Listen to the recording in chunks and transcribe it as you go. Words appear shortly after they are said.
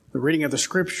The reading of the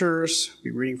Scriptures,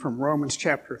 we'll be reading from Romans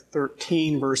chapter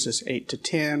 13, verses 8 to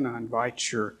 10. I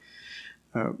invite your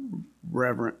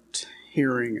reverent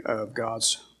hearing of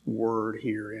God's Word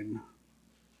here in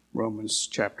Romans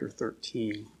chapter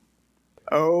 13.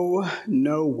 Owe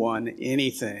no one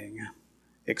anything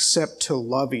except to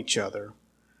love each other,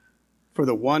 for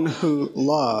the one who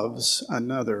loves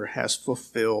another has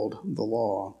fulfilled the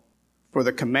law. For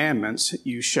the commandments,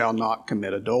 you shall not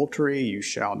commit adultery, you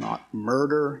shall not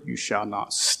murder, you shall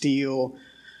not steal,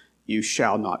 you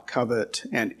shall not covet,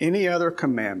 and any other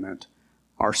commandment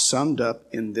are summed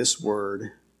up in this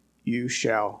word, you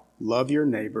shall love your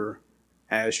neighbor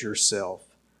as yourself.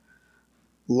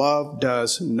 Love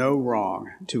does no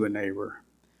wrong to a neighbor.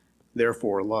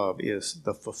 Therefore, love is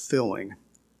the fulfilling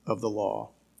of the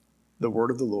law. The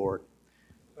word of the Lord.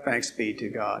 Thanks be to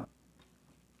God.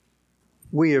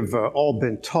 We have all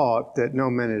been taught that no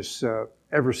man has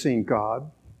ever seen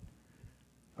God.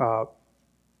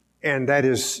 And that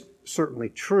is certainly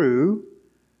true.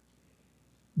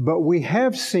 But we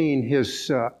have seen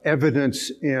His evidence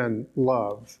in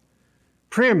love.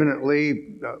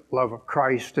 Preeminently, love of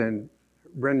Christ and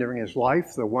rendering His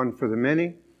life, the one for the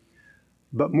many.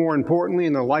 But more importantly,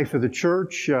 in the life of the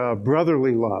church,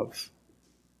 brotherly love.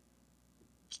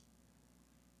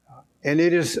 And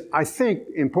it is, I think,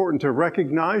 important to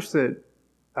recognize that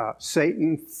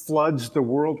Satan floods the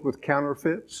world with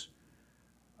counterfeits,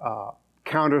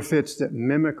 counterfeits that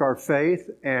mimic our faith,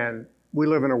 and we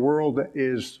live in a world that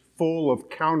is full of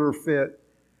counterfeit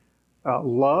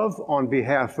love on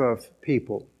behalf of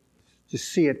people. You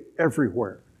see it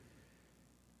everywhere.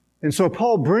 And so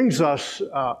Paul brings us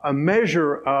a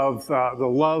measure of the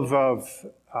love of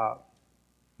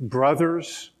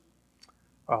brothers,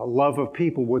 love of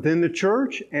people within the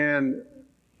church, and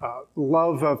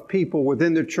love of people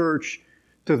within the church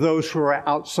to those who are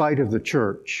outside of the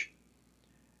church.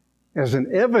 As an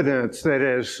evidence that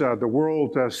as the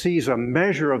world sees a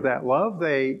measure of that love,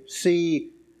 they see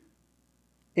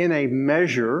in a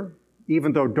measure,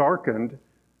 even though darkened,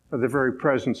 the very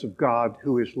presence of God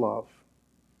who is love.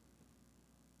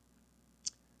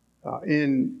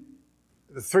 In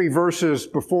the 3 verses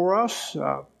before us,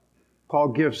 Paul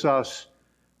gives us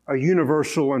a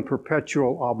universal and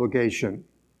perpetual obligation.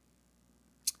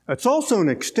 It's also an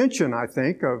extension, I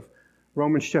think, of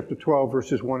Romans chapter 12,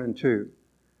 verses 1 and 2.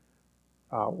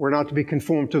 We're not to be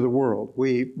conformed to the world.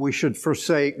 We should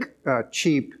forsake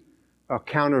cheap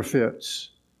counterfeits.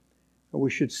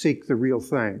 We should seek the real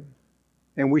thing.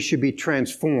 And we should be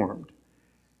transformed.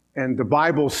 And the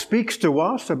Bible speaks to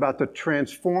us about the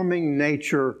transforming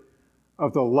nature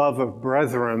of the love of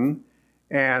brethren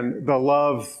and the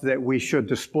love that we should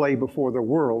display before the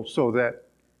world so that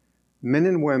men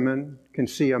and women can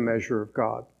see a measure of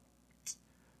God.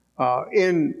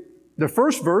 In the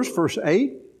first verse, verse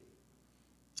 8,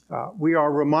 we are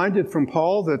reminded from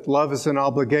Paul that love is an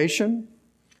obligation.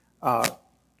 The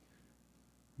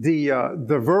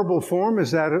verbal form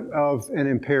is that of an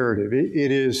imperative.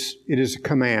 It is a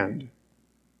command.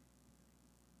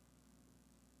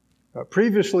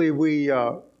 Previously, we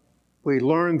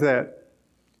learned that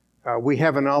we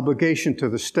have an obligation to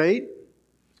the state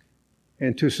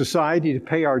and to society to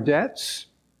pay our debts.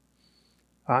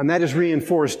 And that is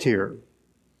reinforced here.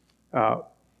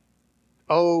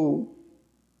 Owe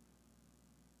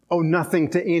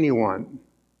nothing to anyone.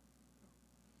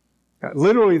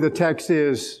 Literally, the text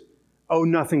is, owe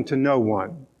nothing to no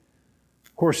one.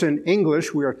 Of course, in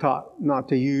English, we are taught not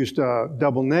to use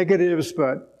double negatives,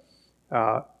 but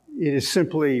it is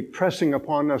simply pressing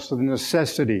upon us the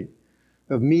necessity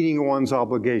of meeting one's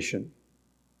obligation.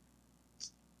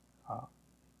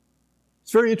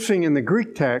 It's very interesting in the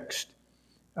Greek text,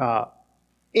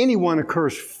 anyone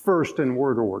occurs first in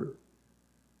word order.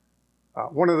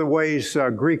 One of the ways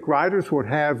Greek writers would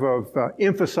have of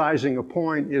emphasizing a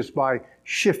point is by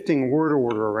shifting word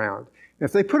order around.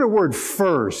 If they put a word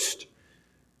first,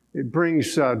 it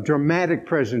brings dramatic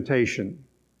presentation.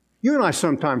 You and I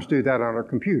sometimes do that on our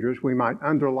computers. We might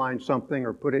underline something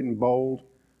or put it in bold.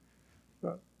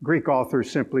 Greek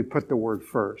authors simply put the word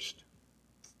first.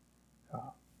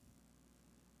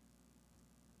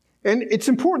 And it's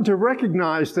important to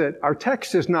recognize that our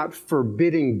text is not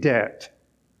forbidding debt.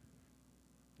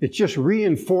 It's just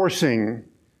reinforcing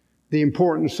the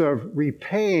importance of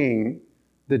repaying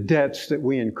the debts that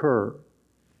we incur,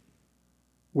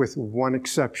 with one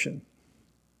exception.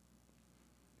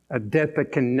 A debt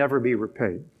that can never be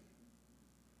repaid.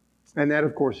 And that,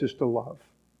 of course, is to love.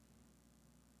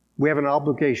 We have an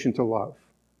obligation to love.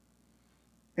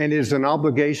 And it is an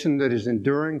obligation that is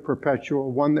enduring,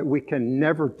 perpetual, one that we can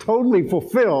never totally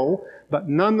fulfill, but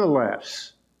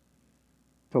nonetheless,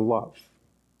 to love.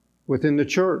 within the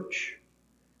church.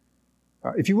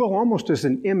 If you will, almost as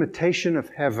an imitation of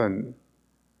heaven.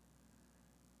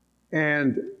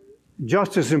 And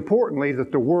just as importantly,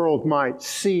 that the world might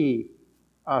see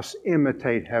us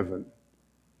imitate heaven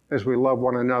as we love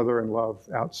one another and love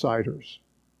outsiders.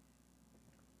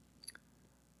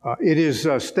 It is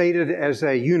stated as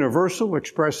a universal,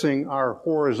 expressing our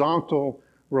horizontal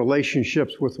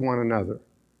relationships with one another.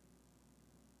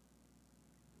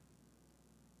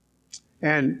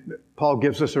 And Paul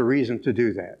gives us a reason to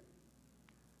do that.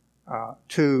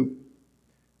 To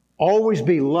always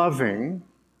be loving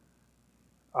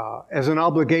as an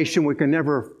obligation we can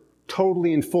never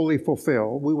totally and fully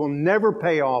fulfill. We will never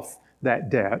pay off that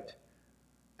debt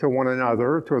to one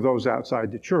another, to those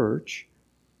outside the church.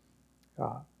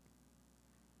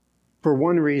 For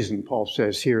one reason, Paul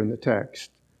says here in the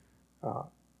text, the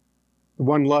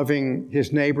one loving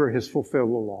his neighbor has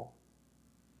fulfilled the law.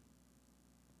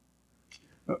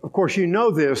 Of course, you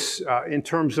know this in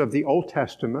terms of the Old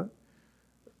Testament.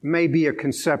 Maybe a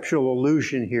conceptual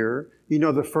allusion here. You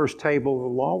know the first table of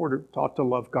the law, we're taught to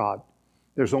love God.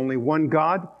 There's only one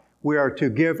God. We are to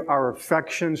give our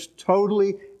affections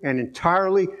totally and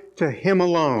entirely to Him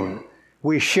alone.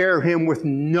 We share Him with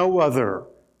no other.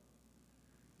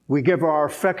 We give our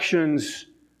affections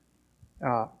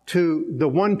to the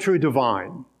one true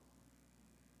divine.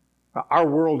 Our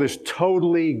world is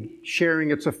totally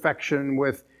sharing its affection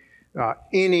with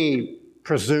any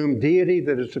presumed deity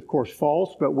that is, of course,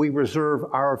 false, but we reserve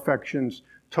our affections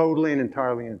totally and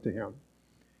entirely unto Him.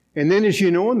 And then, as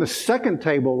you know, in the second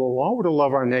table of the law, we're to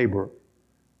love our neighbor.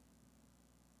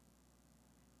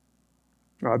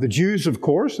 The Jews, of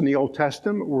course, in the Old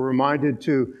Testament were reminded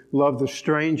to love the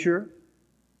stranger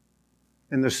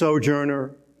and the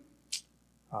sojourner.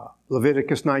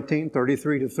 Leviticus 19,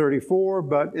 33 to 34,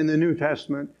 but in the New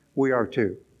Testament, we are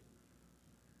too.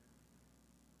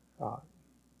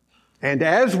 And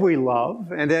as we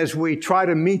love, and as we try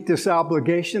to meet this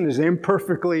obligation as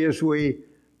imperfectly as we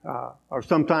or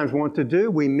sometimes want to do,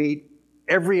 we meet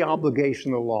every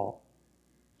obligation of the law.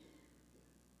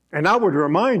 And I would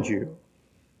remind you,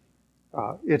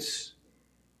 it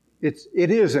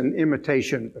is an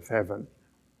imitation of heaven.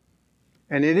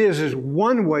 And it is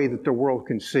one way that the world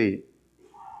can see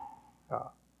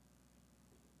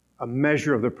a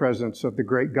measure of the presence of the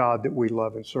great God that we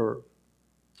love and serve.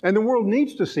 And the world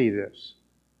needs to see this.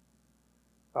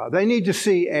 They need to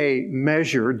see a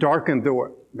measure, darkened though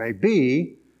it may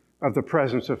be, of the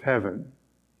presence of heaven.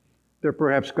 That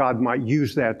perhaps God might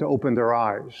use that to open their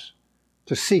eyes,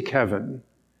 to seek heaven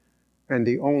and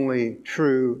the only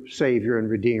true Savior and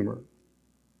Redeemer.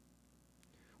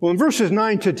 Well, in verses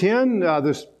 9 to 10,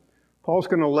 Paul's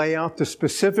going to lay out the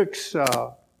specifics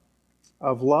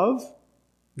of love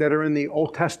that are in the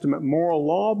Old Testament moral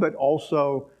law, but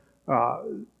also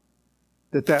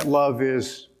that love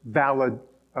is valid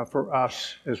for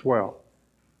us as well.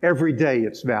 Every day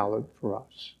it's valid for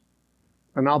us.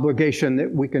 An obligation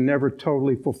that we can never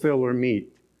totally fulfill or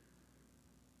meet.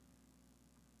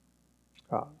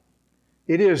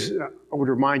 It is, I would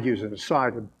remind you as an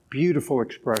aside, a beautiful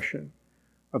expression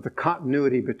of the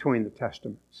continuity between the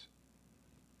Testaments.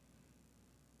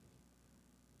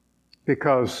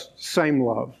 Because same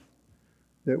love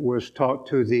that was taught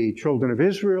to the children of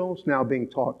Israel is now being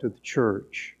taught to the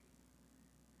church.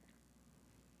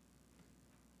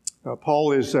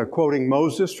 Paul is quoting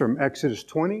Moses from Exodus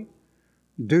 20,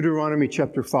 Deuteronomy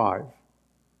chapter 5.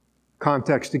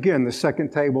 Context again, the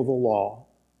second table of the law.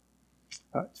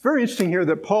 It's very interesting here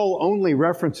that Paul only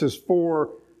references 4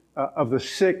 of the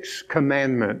 6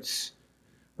 commandments,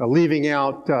 leaving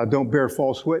out don't bear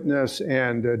false witness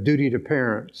and duty to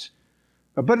parents.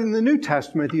 But in the New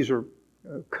Testament, these are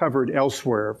covered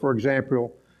elsewhere. For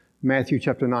example, Matthew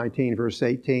chapter 19, verse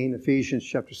 18, Ephesians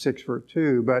chapter 6, verse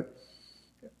 2. But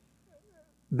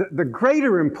the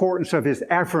greater importance of his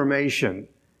affirmation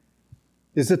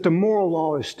is that the moral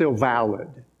law is still valid.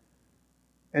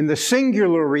 And the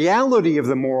singular reality of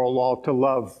the moral law to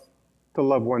love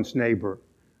one's neighbor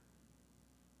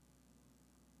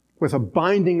with a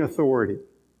binding authority.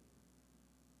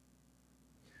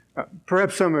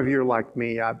 Perhaps some of you are like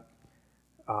me.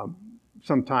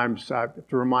 Sometimes I have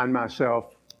to remind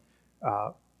myself,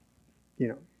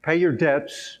 pay your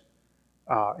debts,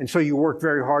 and so you work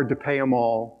very hard to pay them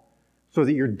all so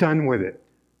that you're done with it.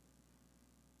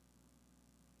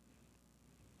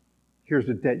 Here's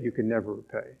a debt you can never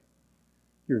repay.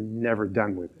 You're never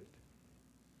done with it.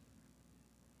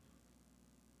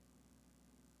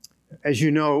 As you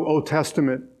know, Old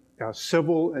Testament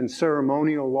civil and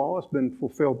ceremonial law has been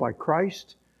fulfilled by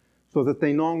Christ so that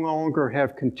they no longer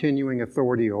have continuing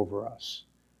authority over us.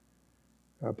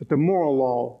 But the moral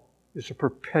law is a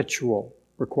perpetual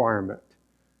requirement.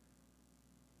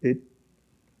 It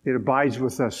abides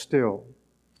with us still.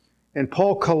 And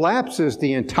Paul collapses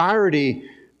the entirety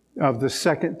of the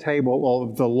second table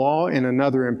of the law in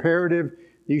another imperative: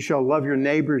 you shall love your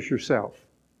neighbor as yourself.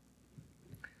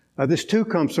 This too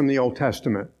comes from the Old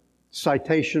Testament.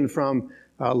 Citation from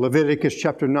Leviticus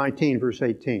chapter 19, verse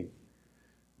 18.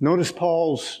 Notice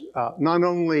Paul's not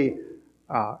only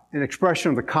an expression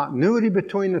of the continuity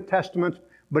between the Testaments,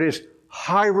 but his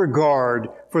high regard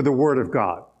for the Word of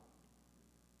God.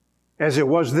 As it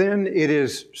was then, it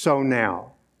is so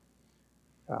now.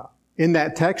 In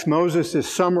that text, Moses is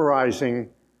summarizing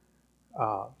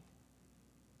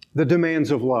the demands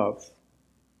of love.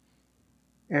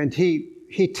 And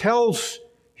he tells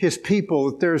his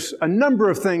people that there's a number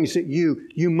of things that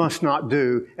you must not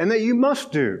do and that you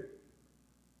must do.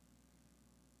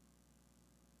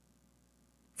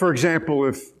 For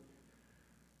example,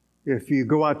 if you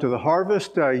go out to the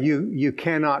harvest, you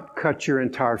cannot cut your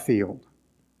entire field.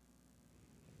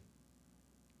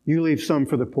 You leave some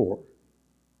for the poor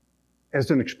as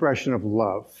an expression of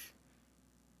love.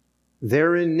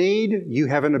 They're in need. You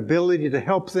have an ability to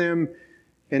help them.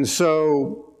 And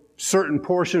so certain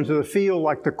portions of the field,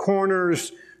 like the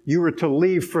corners, you were to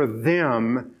leave for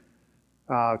them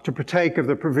to partake of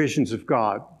the provisions of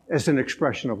God as an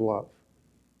expression of love.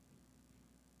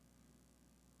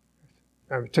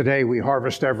 Today we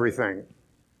harvest everything.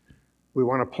 We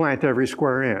want to plant every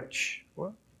square inch.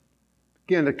 Well,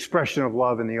 again, expression of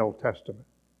love in the Old Testament.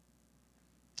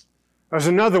 There's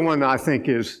another one that I think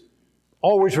is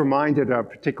always reminded of,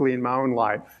 particularly in my own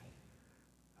life.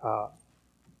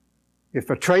 If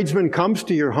a tradesman comes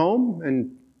to your home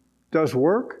and does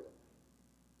work,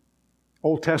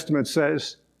 Old Testament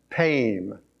says, pay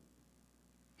him.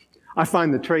 I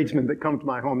find the tradesmen that come to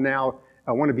my home now,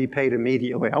 I want to be paid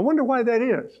immediately. I wonder why that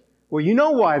is. Well, you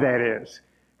know why that is.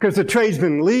 Because the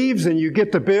tradesman leaves and you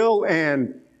get the bill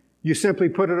and you simply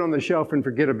put it on the shelf and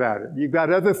forget about it. You've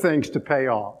got other things to pay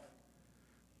off.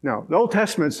 No, the Old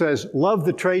Testament says, love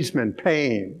the tradesman,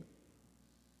 pay him.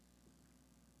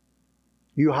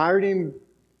 You hired him,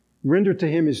 render to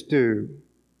him his due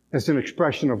as an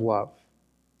expression of love.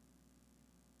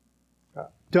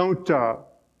 Don't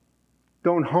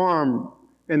harm,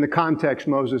 in the context,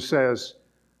 Moses says,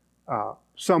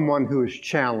 someone who is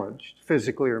challenged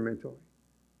physically or mentally.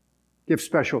 Give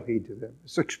special heed to them.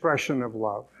 It's expression of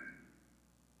love.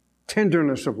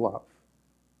 Tenderness of love.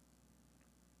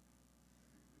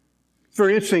 It's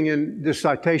very interesting in this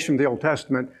citation of the Old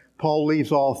Testament, Paul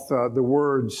leaves off the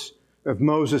words of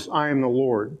Moses, I am the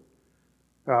Lord.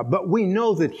 But we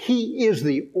know that he is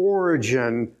the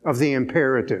origin of the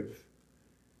imperative.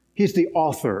 He's the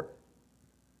author.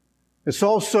 It's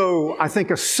also, I think,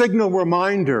 a signal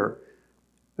reminder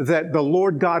that the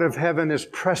Lord God of heaven is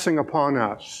pressing upon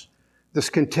us this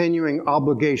continuing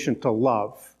obligation to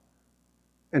love,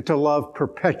 and to love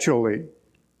perpetually,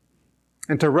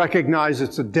 and to recognize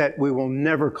it's a debt we will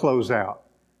never close out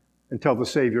until the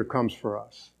Savior comes for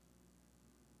us.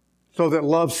 So that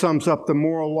love sums up the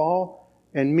moral law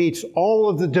and meets all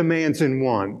of the demands in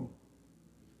one.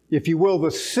 If you will,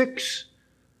 the six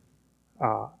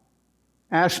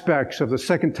aspects of the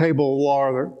second table of law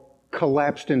are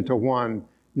collapsed into one,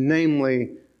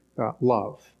 namely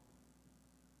love.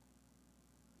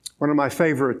 One of my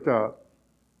favorite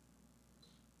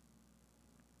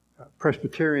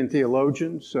Presbyterian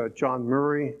theologians, John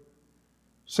Murray,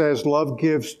 says love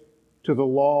gives to the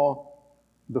law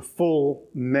the full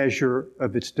measure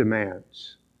of its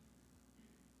demands.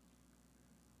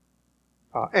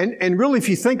 And really, if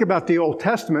you think about the Old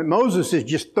Testament, Moses is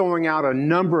just throwing out a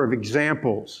number of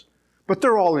examples, but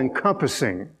they're all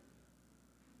encompassing.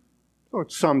 So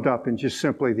it's summed up in just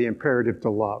simply the imperative to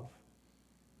love.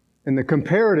 And the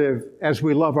comparative, as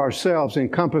we love ourselves,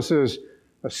 encompasses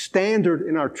a standard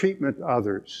in our treatment of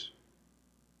others.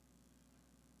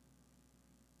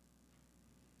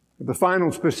 The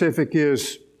final specific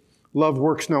is love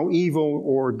works no evil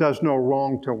or does no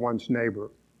wrong to one's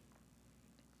neighbor.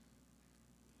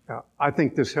 I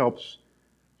think this helps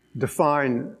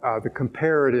define the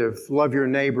comparative, love your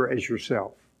neighbor as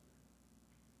yourself.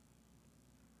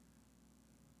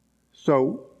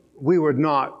 So we would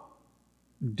not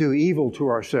do evil to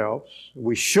ourselves.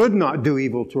 We should not do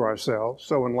evil to ourselves.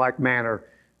 So in like manner,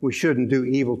 we shouldn't do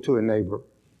evil to a neighbor.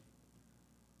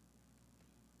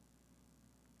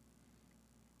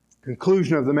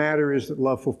 Conclusion of the matter is that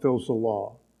love fulfills the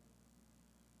law.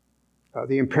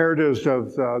 The imperatives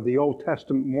of the Old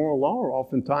Testament moral law are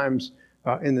oftentimes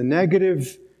in the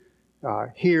negative.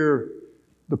 Here,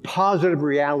 the positive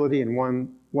reality in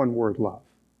one word, love.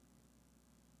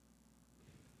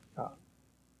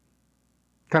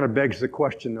 Kind of begs the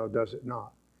question, though, does it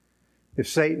not? If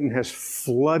Satan has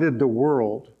flooded the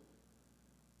world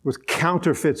with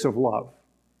counterfeits of love,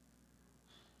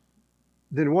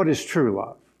 then what is true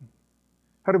love?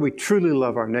 How do we truly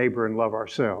love our neighbor and love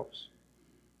ourselves?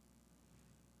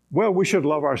 Well, we should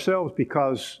love ourselves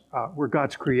because we're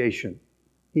God's creation.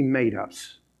 He made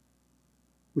us.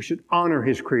 We should honor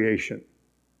His creation.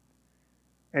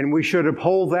 And we should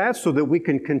uphold that so that we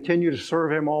can continue to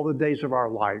serve Him all the days of our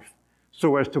life,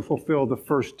 so as to fulfill the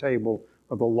first table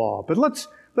of the law. But let's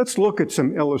look at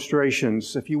some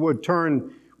illustrations. If you would,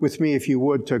 turn with me, if you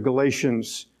would, to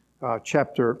Galatians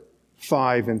chapter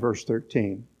 5 and verse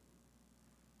 13.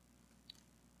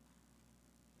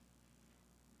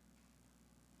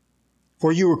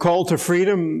 For you were called to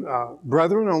freedom,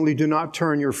 brethren, only do not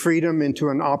turn your freedom into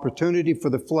an opportunity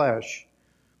for the flesh,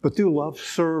 but through love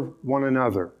serve one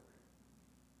another.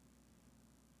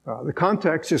 The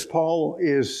context is Paul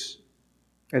is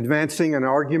advancing an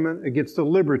argument against the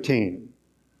libertine.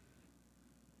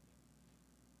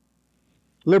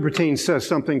 Libertine says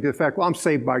something to the effect, well, I'm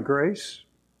saved by grace.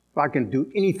 I can do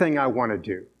anything I want to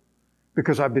do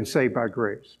because I've been saved by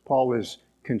grace. Paul is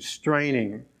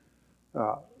constraining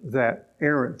that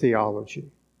errant theology.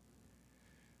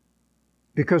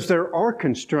 Because there are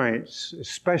constraints,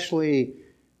 especially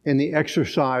in the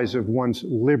exercise of one's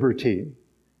liberty,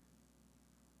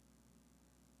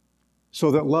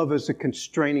 so that love is a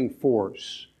constraining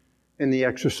force in the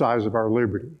exercise of our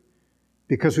liberty,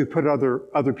 because we put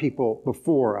other people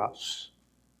before us.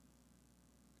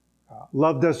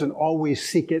 Love doesn't always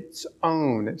seek its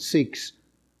own. It seeks,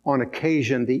 on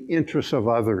occasion, the interests of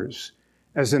others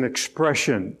as an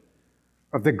expression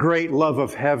of the great love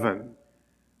of heaven,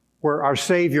 where our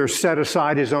Savior set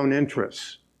aside His own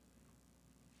interests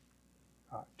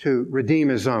to redeem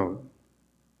His own.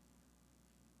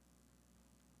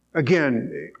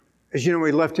 Again, as you know,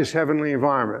 He left His heavenly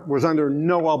environment, was under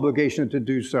no obligation to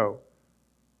do so.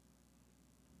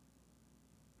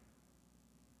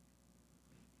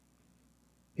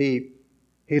 He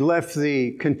left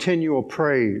the continual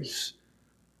praise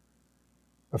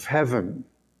of heaven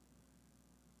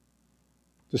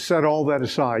to set all that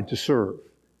aside to serve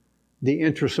the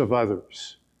interests of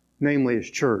others, namely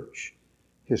His church,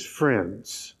 His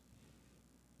friends,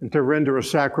 and to render a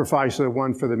sacrifice of the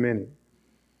one for the many.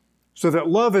 So that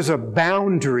love is a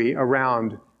boundary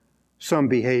around some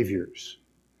behaviors.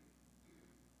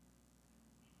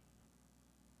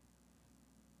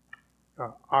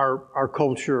 Our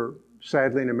culture,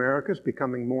 sadly in America, is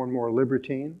becoming more and more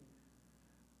libertine.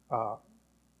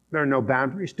 There are no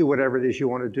boundaries. Do whatever it is you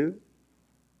want to do.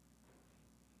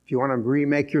 If you want to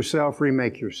remake yourself,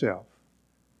 remake yourself.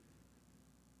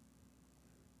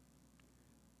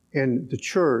 In the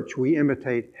church, we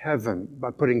imitate heaven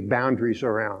by putting boundaries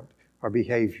around our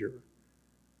behavior.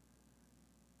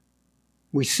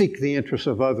 We seek the interests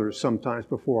of others sometimes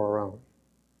before our own.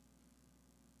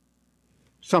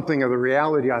 Something of the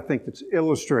reality, I think, that's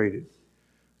illustrated.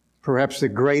 Perhaps the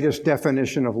greatest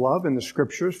definition of love in the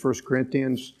Scriptures, 1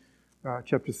 Corinthians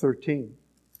chapter 13,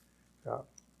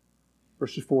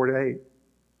 verses 4 to 8.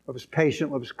 Love is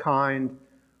patient, love is kind,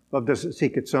 love doesn't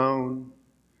seek its own,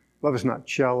 love is not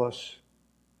jealous.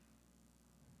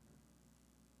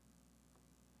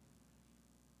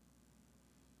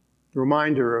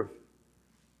 Reminder of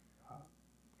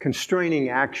constraining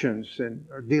actions and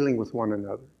dealing with one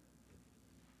another.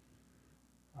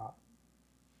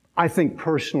 I think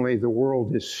personally the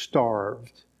world is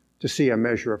starved to see a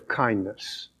measure of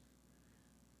kindness,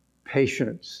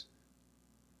 patience.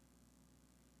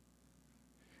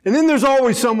 And then there's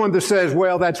always someone that says,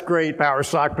 well, that's great, Power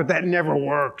Sock, but that never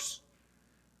works.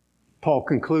 Paul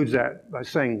concludes that by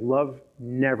saying, love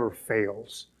never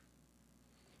fails.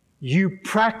 You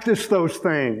practice those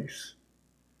things,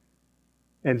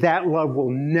 and that love will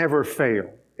never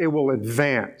fail. It will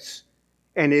advance.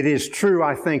 And it is true,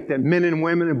 I think, that men and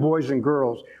women and boys and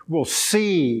girls will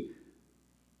see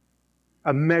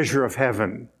a measure of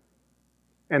heaven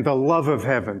and the love of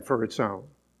heaven for its own.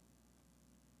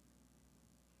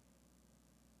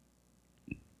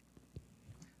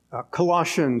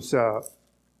 Colossians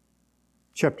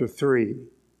chapter 3,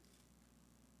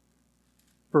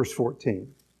 verse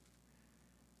 14.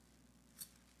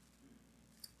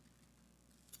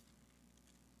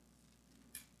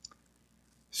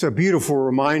 It's a beautiful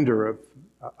reminder of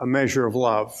a measure of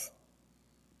love.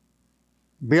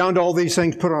 Beyond all these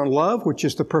things, put on love, which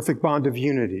is the perfect bond of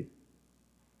unity.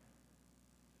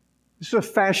 This is a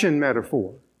fashion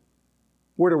metaphor.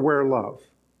 We're to wear love.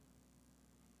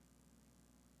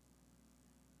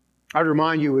 I'd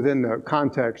remind you within the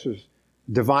context of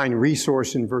divine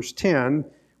resource in verse 10,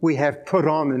 we have put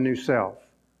on the new self.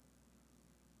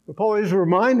 But Paul is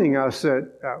reminding us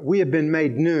that we have been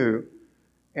made new,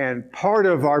 and part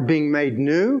of our being made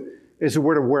new is that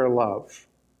we're to wear love.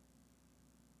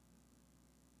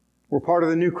 We're part of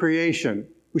the new creation.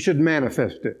 We should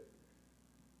manifest it.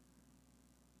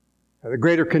 The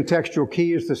greater contextual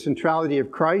key is the centrality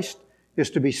of Christ is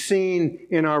to be seen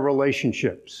in our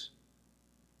relationships.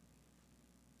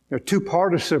 There are two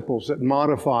participles that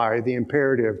modify the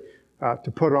imperative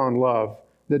to put on love,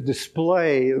 that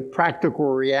display the practical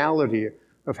reality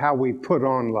of how we put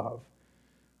on love.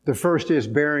 The first is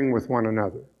bearing with one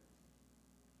another.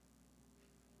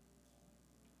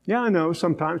 Yeah, I know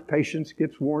sometimes patience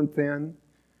gets worn thin.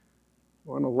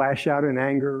 We want to lash out in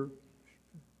anger.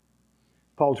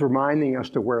 Paul's reminding us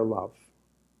to wear love.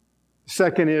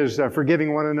 Second is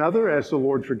forgiving one another as the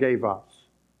Lord forgave us.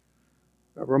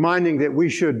 Reminding that we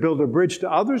should build a bridge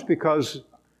to others because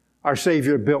our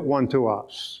Savior built one to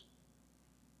us.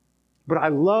 But I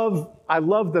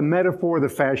love the metaphor of the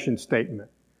fashion statement.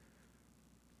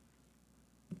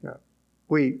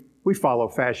 We follow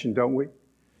fashion, don't we?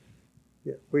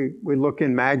 Yeah, we look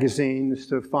in magazines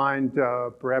to find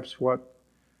perhaps what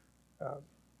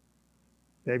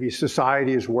maybe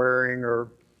society is wearing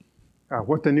or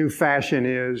what the new fashion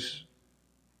is.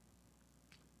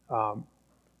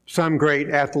 Some great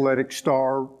athletic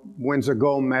star wins a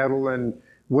gold medal in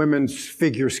women's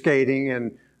figure skating,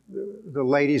 and the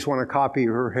ladies want to copy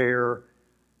her hair.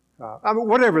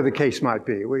 Whatever the case might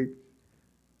be,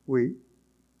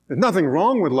 there's nothing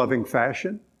wrong with loving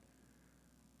fashion,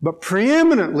 but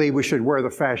preeminently we should wear the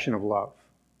fashion of love.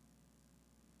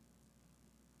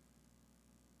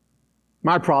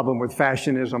 My problem with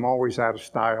fashion is I'm always out of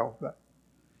style.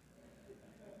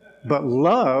 But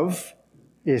love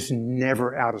is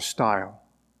never out of style.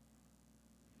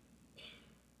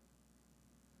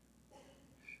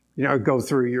 You know, go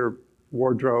through your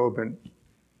wardrobe and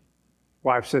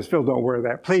wife says, Phil, don't wear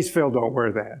that. Please, Phil, don't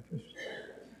wear that.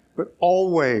 But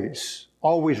always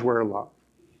wear love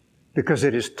because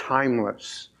it is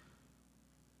timeless.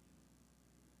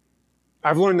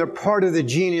 I've learned that part of the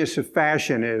genius of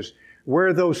fashion is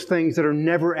wear those things that are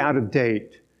never out of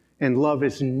date, and love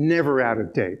is never out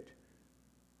of date.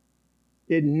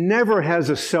 It never has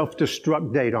a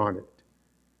self-destruct date on it.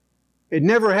 It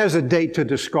never has a date to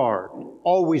discard.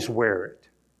 Always wear it,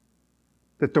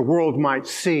 that the world might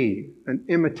see an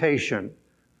imitation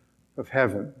of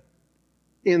heaven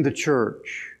in the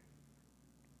church.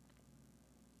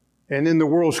 And in the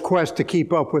world's quest to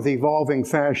keep up with evolving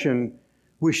fashion,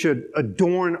 we should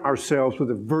adorn ourselves with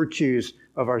the virtues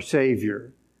of our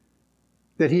Savior,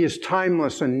 that He is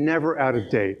timeless and never out of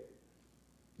date.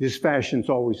 His fashion's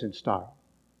always in style.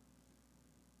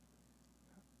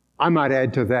 I might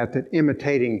add to that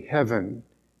imitating heaven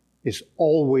is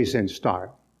always in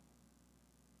style.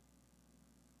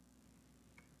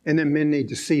 And that men need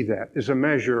to see that as a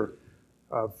measure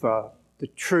of the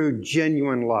true,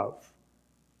 genuine love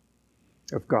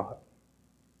of God.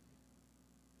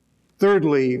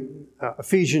 Thirdly,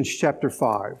 Ephesians chapter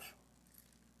 5,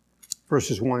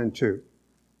 verses 1 and 2.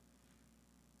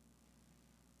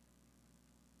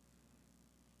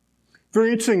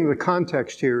 Very interesting, the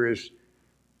context here is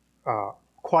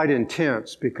quite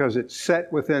intense because it's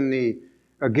set within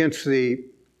against the,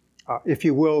 if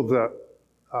you will, the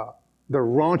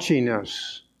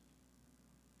raunchiness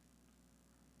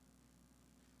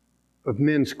of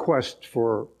men's quest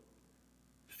for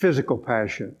physical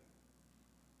passion.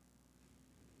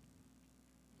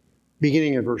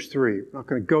 Beginning in verse 3. I'm not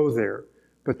going to go there,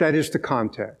 but that is the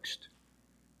context.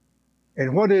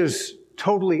 And what is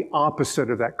totally opposite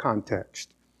of that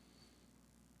context?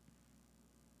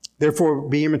 Therefore,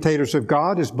 be imitators of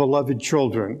God as beloved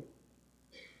children.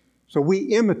 So we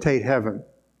imitate heaven.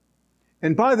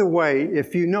 And by the way,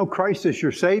 if you know Christ as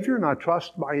your Savior, and I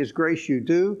trust by His grace you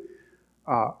do,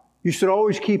 you should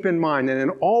always keep in mind that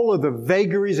in all of the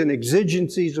vagaries and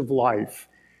exigencies of life,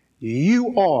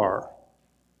 you are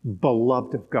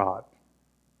beloved of God.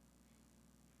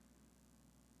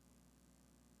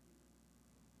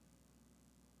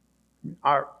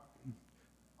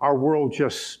 Our world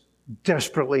just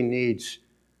desperately needs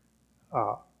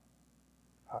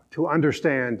to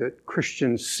understand that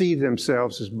Christians see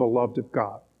themselves as beloved of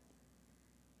God.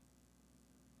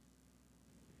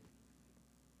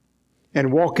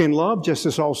 And walk in love, just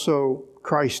as also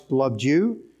Christ loved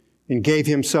you and gave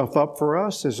Himself up for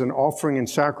us as an offering and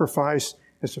sacrifice,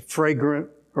 as a fragrant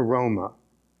aroma.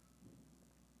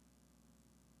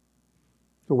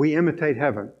 So we imitate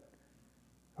heaven.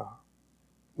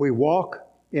 We walk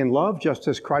in love just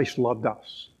as Christ loved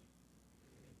us.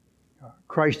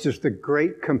 Christ is the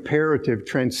great comparative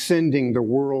transcending the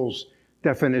world's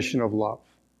definition of love.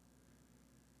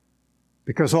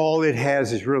 because all it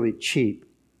has is really cheap.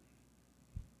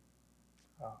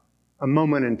 A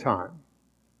moment in time.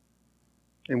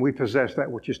 And we possess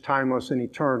that which is timeless and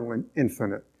eternal and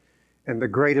infinite. And the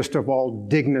greatest of all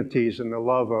dignities in the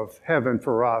love of heaven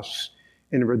for us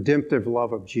in the redemptive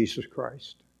love of Jesus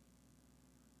Christ.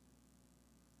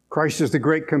 Christ is the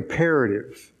great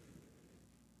comparative,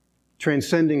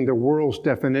 transcending the world's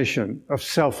definition of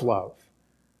self-love.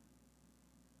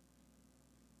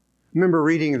 I remember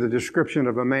reading the description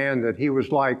of a man that he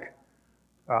was like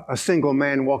a single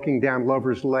man walking down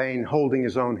Lover's Lane holding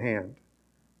his own hand.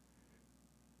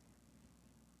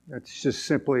 That's just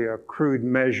simply a crude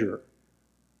measure,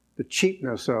 the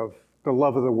cheapness of the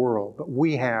love of the world. But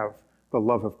we have the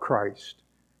love of Christ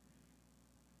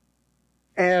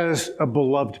as a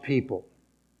beloved people.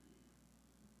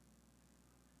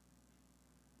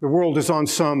 The world is on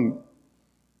some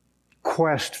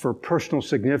quest for personal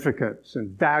significance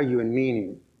and value and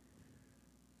meaning.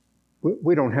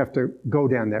 We don't have to go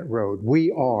down that road.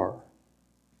 We are,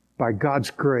 by God's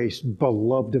grace,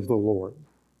 beloved of the Lord.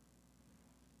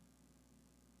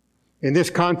 In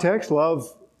this context,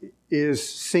 love is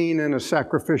seen in a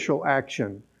sacrificial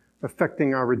action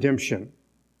affecting our redemption.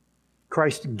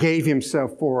 Christ gave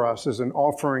himself for us as an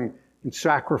offering and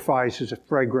sacrifice as a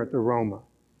fragrant aroma.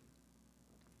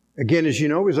 Again, as you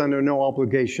know, he's under no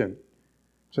obligation.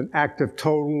 It's an act of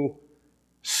total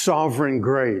sovereign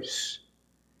grace.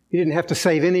 He didn't have to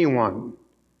save anyone.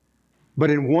 But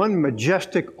in one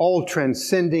majestic,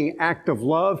 all-transcending act of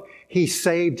love, he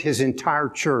saved his entire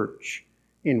church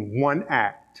in one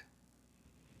act.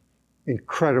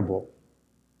 Incredible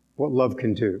what love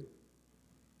can do.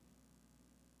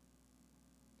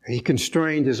 He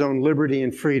constrained his own liberty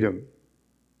and freedom.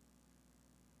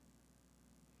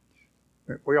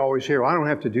 We always hear, I don't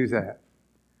have to do that.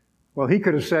 Well, he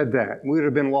could have said that. We would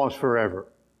have been lost forever.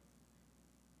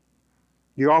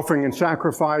 The offering and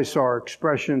sacrifice are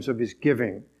expressions of his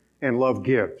giving, and love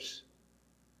gives.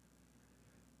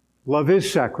 Love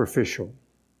is sacrificial.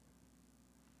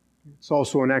 It's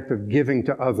also an act of giving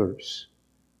to others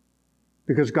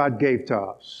because God gave to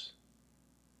us.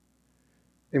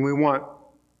 And we want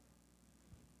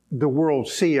the world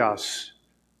to see us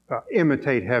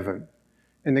imitate heaven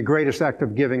in the greatest act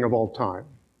of giving of all time.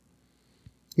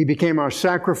 He became our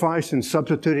sacrifice and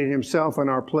substituted himself in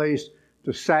our place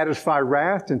to satisfy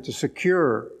wrath and to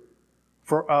secure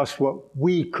for us what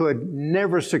we could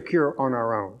never secure on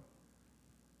our own.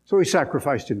 So he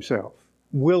sacrificed himself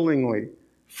willingly,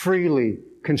 freely,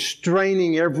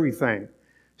 constraining everything,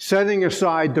 setting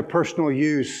aside the personal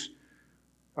use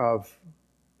of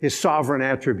his sovereign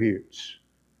attributes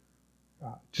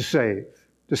to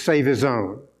save his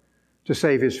own, to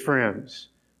save his friends,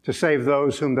 to save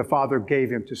those whom the Father gave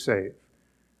him to save.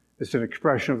 It's an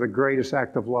expression of the greatest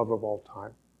act of love of all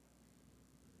time.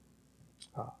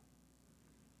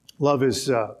 Love is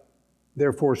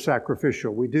therefore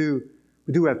sacrificial. We do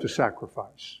have to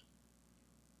sacrifice.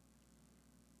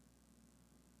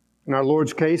 In our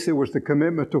Lord's case, it was the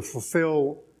commitment to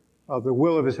fulfill the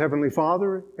will of his heavenly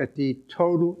Father at the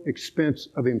total expense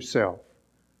of himself.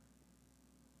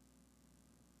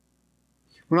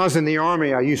 When I was in the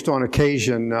Army, I used to on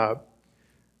occasion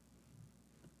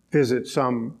visit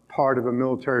some part of a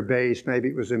military base. Maybe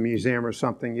it was a museum or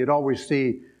something. You'd always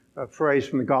see a phrase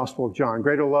from the Gospel of John,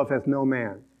 greater love hath no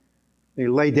man. And he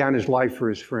laid down his life for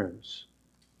his friends.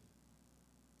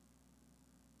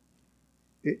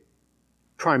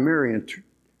 Primary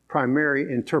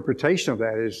interpretation of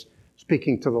that is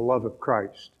speaking to the love of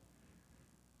Christ.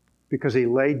 Because he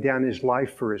laid down his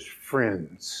life for his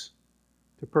friends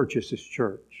to purchase his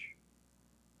church.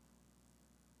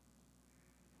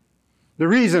 The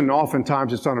reason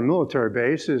oftentimes it's on a military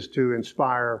base is to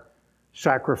inspire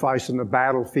sacrifice in the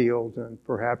battlefield and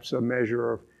perhaps a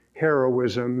measure of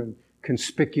heroism and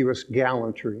conspicuous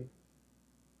gallantry.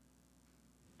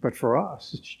 But for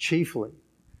us, it's chiefly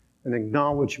an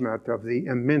acknowledgement of the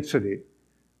immensity,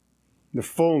 the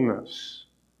fullness,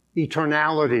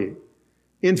 eternality,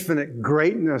 infinite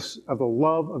greatness of the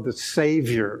love of the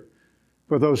Savior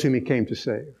for those whom he came to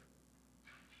save.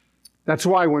 That's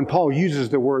why when Paul uses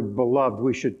the word beloved,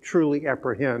 we should truly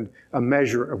apprehend a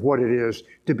measure of what it is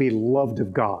to be loved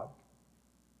of God.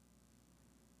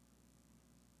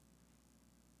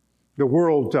 The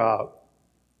world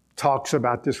talks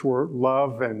about this word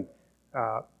love and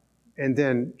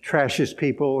then trashes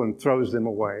people and throws them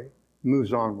away,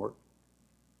 moves onward.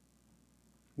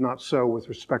 Not so with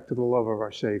respect to the love of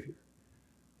our Savior.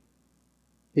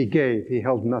 He gave, he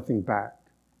held nothing back.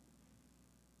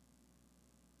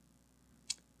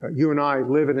 You and I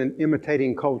live in an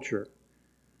imitating culture.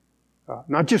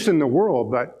 not just in the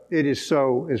world, but it is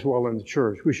so as well in the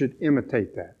church. We should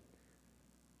imitate that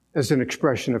as an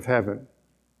expression of heaven.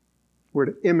 We're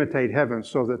to imitate heaven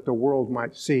so that the world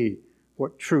might see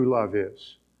what true love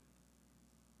is.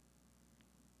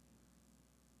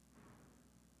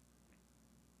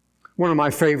 One of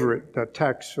my favorite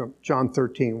texts from John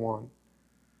 13:1,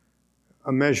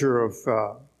 a measure of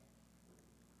love.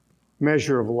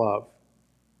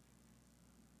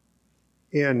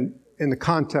 In the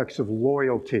context of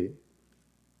loyalty,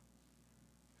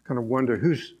 kind of wonder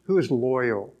who is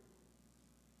loyal.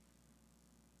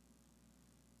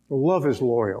 Well, love is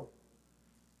loyal.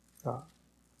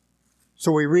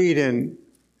 So we read in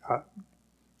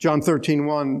John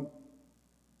 13:1,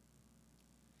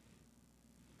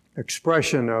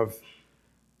 expression of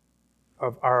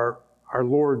our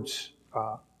Lord's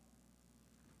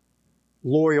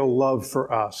loyal love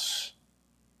for us.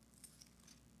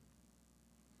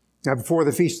 Now, before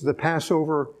the feast of the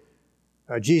Passover,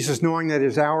 Jesus, knowing that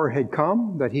his hour had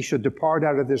come, that he should depart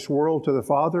out of this world to the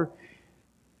Father.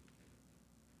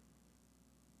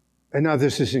 And now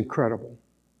this is incredible.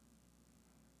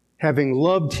 Having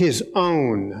loved his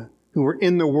own who were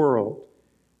in the world,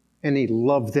 and he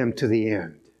loved them to the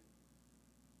end.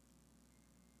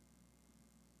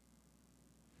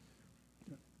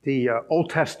 The Old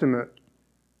Testament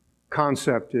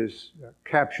concept is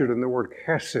captured in the word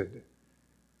chesed,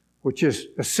 which is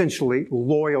essentially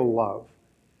loyal love.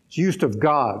 It's used of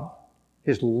God,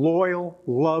 his loyal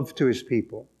love to his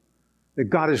people. That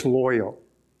God is loyal,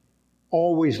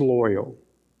 always loyal.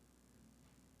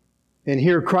 And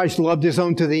here Christ loved his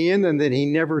own to the end, and that he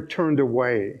never turned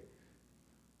away.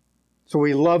 So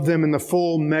he loved them in the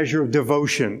full measure of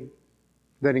devotion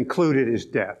that included his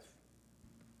death.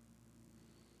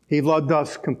 He loved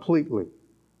us completely.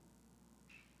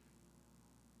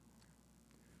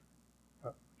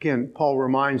 Again, Paul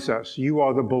reminds us, you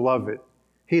are the beloved.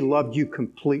 He loved you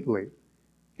completely,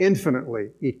 infinitely,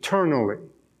 eternally.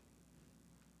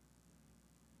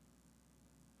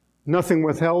 Nothing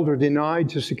withheld or denied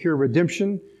to secure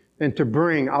redemption and to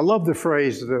bring, I love the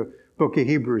phrase of the book of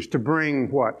Hebrews, to bring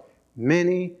what?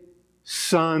 Many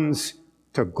sons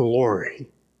to glory.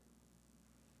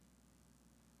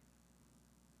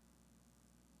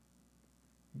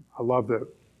 I love the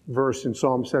verse in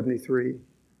Psalm 73.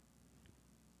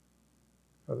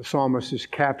 The psalmist is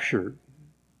captured,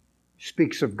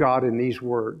 speaks of God in these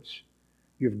words.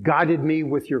 You've guided me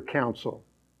with your counsel,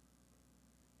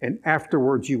 and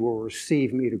afterwards you will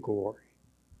receive me to glory.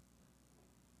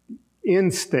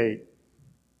 End state,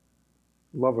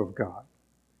 love of God.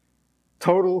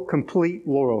 Total, complete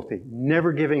loyalty,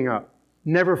 never giving up,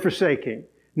 never forsaking,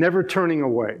 never turning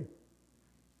away.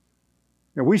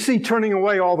 Now, we see turning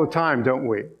away all the time, don't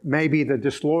we? Maybe the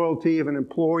disloyalty of an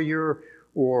employer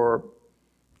or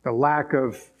the lack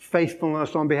of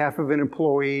faithfulness on behalf of an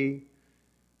employee.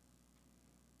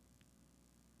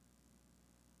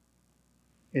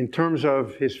 In terms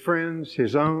of his friends,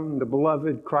 his own, the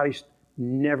beloved, Christ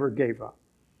never gave up.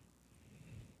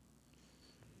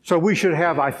 So we should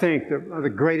have, I think, the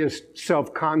greatest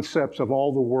self-concepts of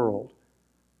all the world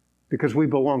because we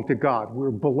belong to God.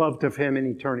 We're beloved of him in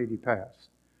eternity past.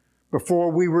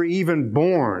 Before we were even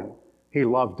born, he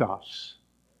loved us.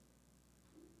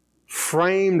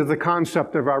 Framed the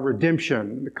concept of our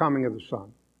redemption, the coming of the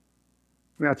Son.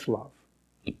 That's love.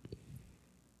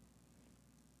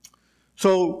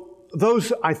 So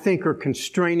those, I think, are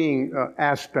constraining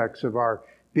aspects of our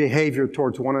behavior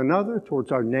towards one another,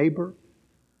 towards our neighbor.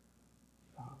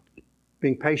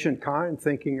 Being patient, kind,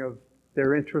 thinking of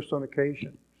their interests on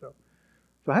occasion.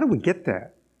 So how do we get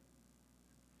that?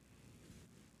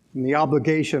 And the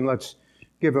obligation, let's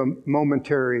give a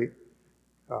momentary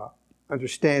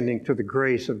understanding to the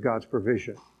grace of God's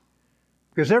provision.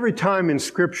 Because every time in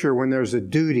Scripture when there's a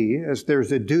duty, as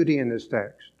there's a duty in this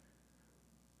text,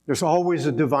 there's always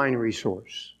a divine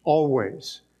resource.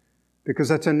 Always. Because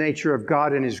that's the nature of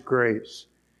God and his grace.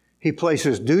 He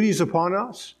places duties upon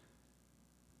us,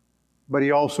 but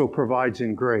he also provides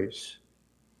in grace.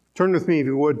 Turn with me, if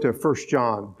you would, to 1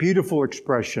 John. Beautiful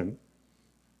expression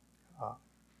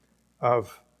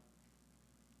of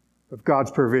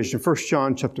God's provision. 1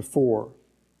 John chapter 4,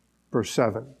 verse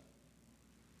 7.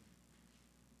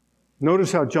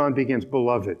 Notice how John begins,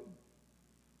 beloved.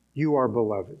 You are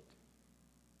beloved.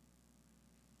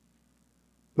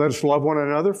 Let us love one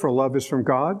another, for love is from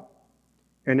God,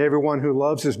 and everyone who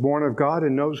loves is born of God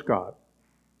and knows God.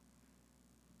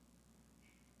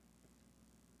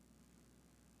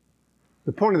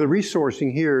 The point of the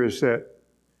resourcing here is that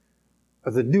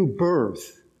the new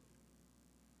birth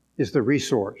is the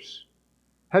resource.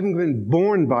 Having been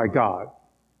born by God,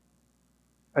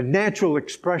 A natural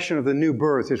expression of the new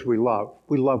birth is we love.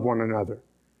 We love one another.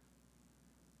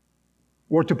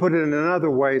 Or to put it in another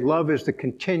way, love is the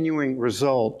continuing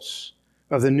results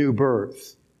of the new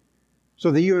birth.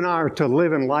 So that you and I are to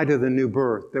live in light of the new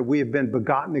birth, that we have been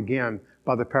begotten again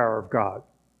by the power of God,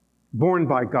 born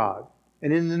by God.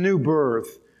 And in the new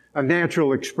birth, a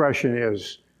natural expression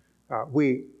is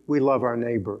we love our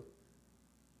neighbor.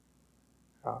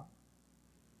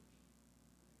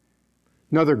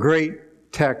 Another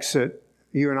great text that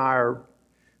you and I are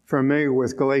familiar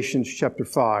with, Galatians chapter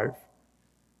 5,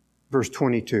 verse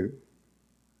 22.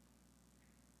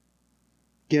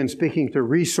 Again, speaking to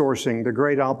resourcing the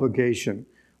great obligation,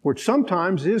 which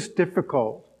sometimes is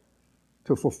difficult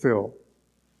to fulfill.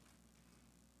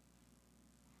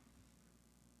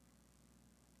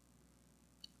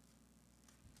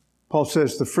 Paul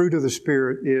says the fruit of the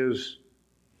Spirit is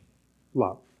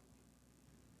love.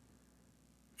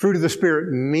 Fruit of the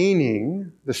Spirit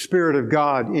meaning the Spirit of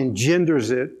God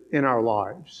engenders it in our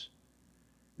lives.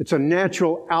 It's a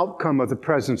natural outcome of the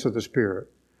presence of the Spirit.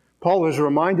 Paul has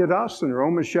reminded us in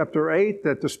Romans chapter 8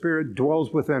 that the Spirit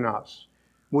dwells within us.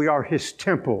 We are His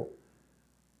temple.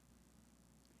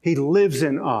 He lives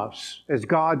in us as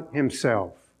God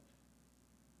Himself.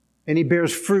 And He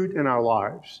bears fruit in our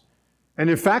lives. And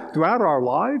in fact, throughout our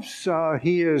lives,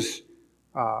 He is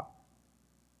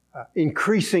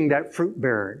increasing that fruit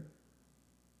bearing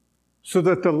so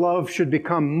that the love should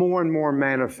become more and more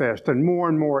manifest and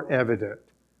more evident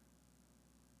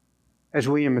as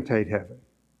we imitate heaven.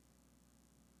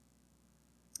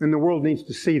 And the world needs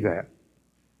to see that.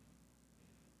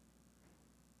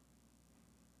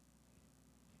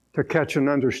 To catch an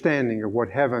understanding of what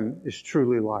heaven is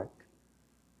truly like.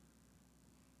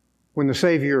 When the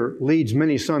Savior leads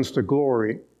many sons to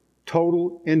glory,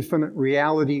 total, infinite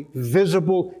reality,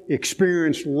 visible,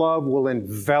 experienced love will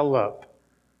envelop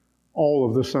all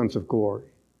of the sons of glory.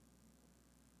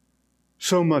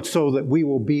 So much so that we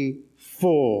will be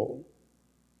full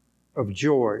of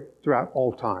joy throughout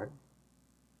all time.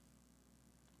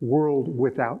 World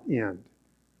without end.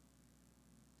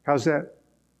 How's that?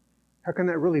 How can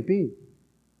that really be?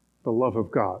 The love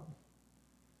of God.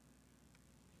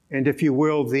 And if you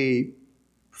will, the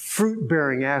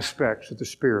fruit-bearing aspects of the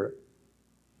Spirit.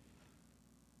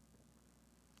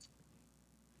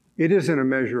 It is in a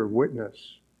measure of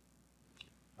witness.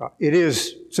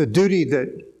 It's a duty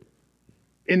that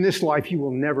in this life you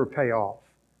will never pay off.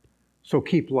 So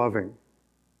keep loving.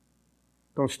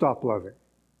 Don't stop loving.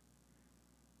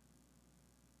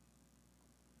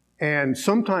 And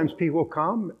sometimes people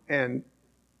come and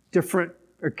different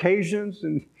occasions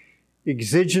and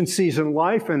exigencies in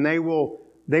life, and they will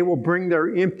bring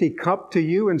their empty cup to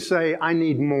you and say, I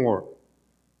need more.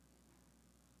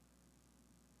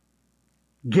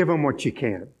 Give them what you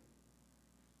can.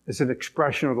 It's an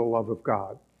expression of the love of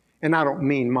God. And I don't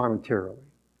mean monetarily.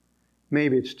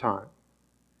 Maybe it's time.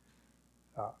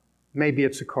 Maybe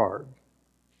it's a card.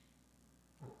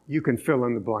 You can fill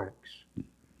in the blanks.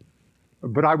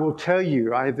 But I will tell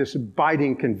you, I have this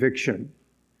abiding conviction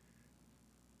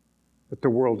that the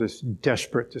world is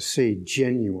desperate to see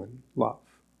genuine love.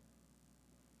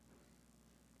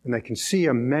 And they can see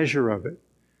a measure of it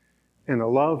in the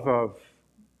love of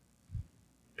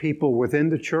people within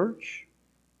the church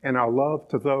and our love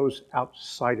to those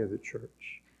outside of the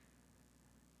church.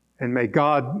 And may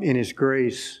God, in His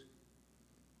grace,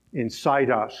 incite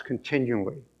us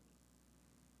continually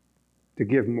to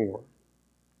give more,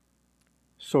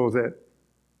 so that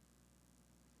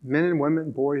men and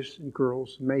women, boys and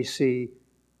girls, may see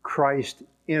Christ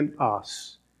in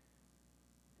us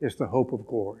as the hope of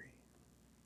glory.